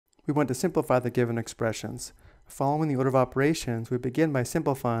we want to simplify the given expressions. Following the order of operations, we begin by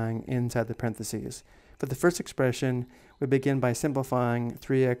simplifying inside the parentheses. For the first expression, we begin by simplifying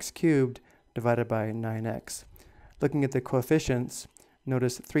 3x cubed divided by 9x. Looking at the coefficients,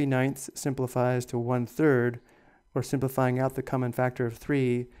 notice 3/9 simplifies to 1/3, or simplifying out the common factor of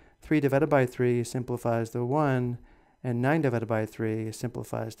 3, 3 divided by 3 simplifies to 1, and 9 divided by 3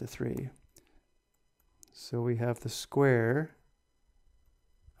 simplifies to 3. So we have the square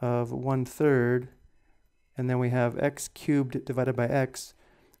of 1/3, and then we have x cubed divided by x,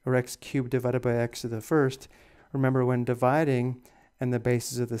 or x cubed divided by x to the first. Remember, when dividing and the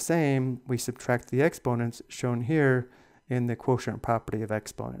bases are the same, we subtract the exponents shown here in the quotient property of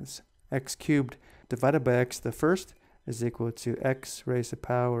exponents. X cubed divided by x to the first is equal to x raised to the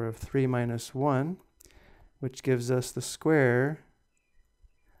power of 3 minus 1, which gives us the square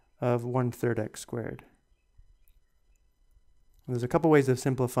of 1/3 x squared. There's a couple ways of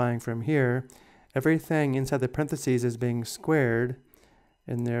simplifying from here. Everything inside the parentheses is being squared,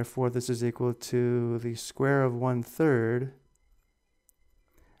 and therefore this is equal to the square of 1/3.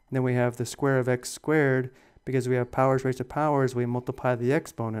 Then we have the square of x squared. Because we have powers raised to powers, we multiply the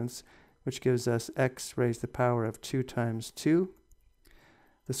exponents, which gives us x raised to the power of 2 times 2.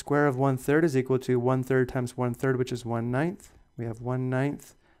 The square of 1/3 is equal to 1/3 times 1/3, which is 1/9. We have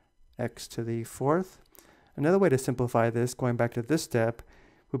 1/9 x to the 4th. Another way to simplify this, going back to this step,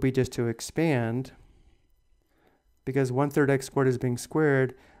 would be just to expand. Because 1/3 x squared is being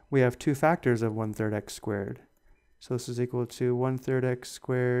squared, we have two factors of 1/3 x squared. So this is equal to 1/3 x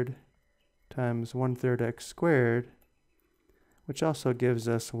squared times 1/3 x squared, which also gives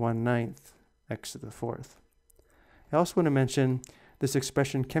us 1/9 x to the 4th. I also want to mention this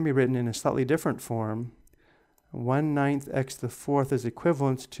expression can be written in a slightly different form. 1/9 x to the 4th is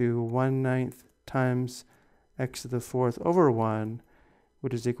equivalent to 1/9 times x to the 4th over 1,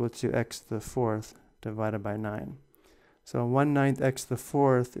 which is equal to x to the 4th divided by 9. So 1/9 x to the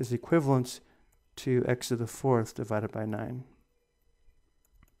 4th is equivalent to x to the 4th divided by 9.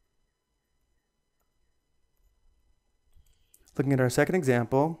 Looking at our second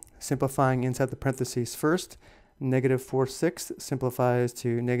example, simplifying inside the parentheses first, -4/6 simplifies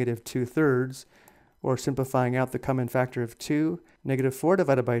to -2/3, or simplifying out the common factor of 2, -4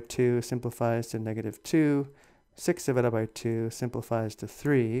 divided by 2 simplifies to -2, 6 divided by 2 simplifies to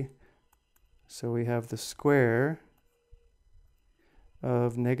 3. So we have the square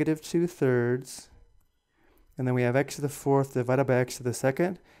of -2/3, and then we have x to the 4th divided by x to the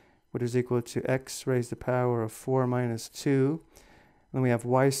 2nd, which is equal to x raised to the power of 4 minus 2. And then we have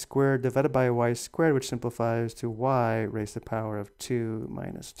y squared divided by y squared, which simplifies to y raised to the power of 2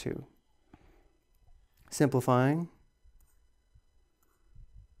 minus 2. Simplifying,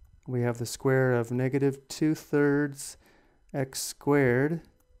 we have the square of -2/3 x squared,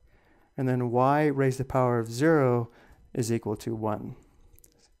 and then y raised to the power of 0 is equal to 1.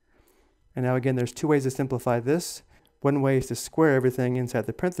 And now again, there's two ways to simplify this. One way is to square everything inside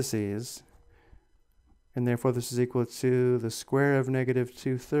the parentheses, and therefore this is equal to the square of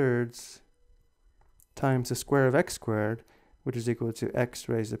 -2/3 times the square of x squared, which is equal to x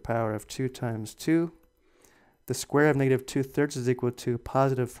raised to the power of 2 times 2. The square of -2/3 is equal to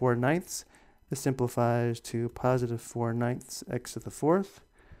 +4/9. This simplifies to +4/9 x to the 4th.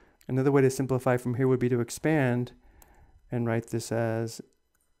 Another way to simplify from here would be to expand and write this as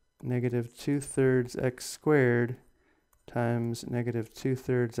 -2/3 x squared times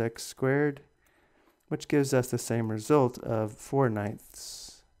 -2/3 x squared, which gives us the same result of 4/9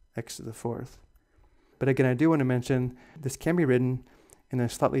 x to the 4th. But again, I do want to mention this can be written in a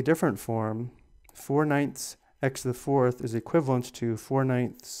slightly different form. 4/9 x to the 4th is equivalent to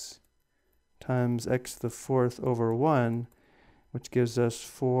 4/9 times x to the 4th over 1, which gives us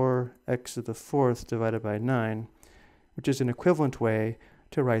 4x to the 4th divided by 9, which is an equivalent way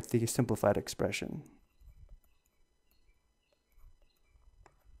to write the simplified expression.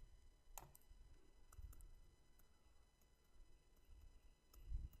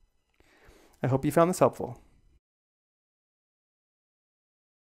 I hope you found this helpful.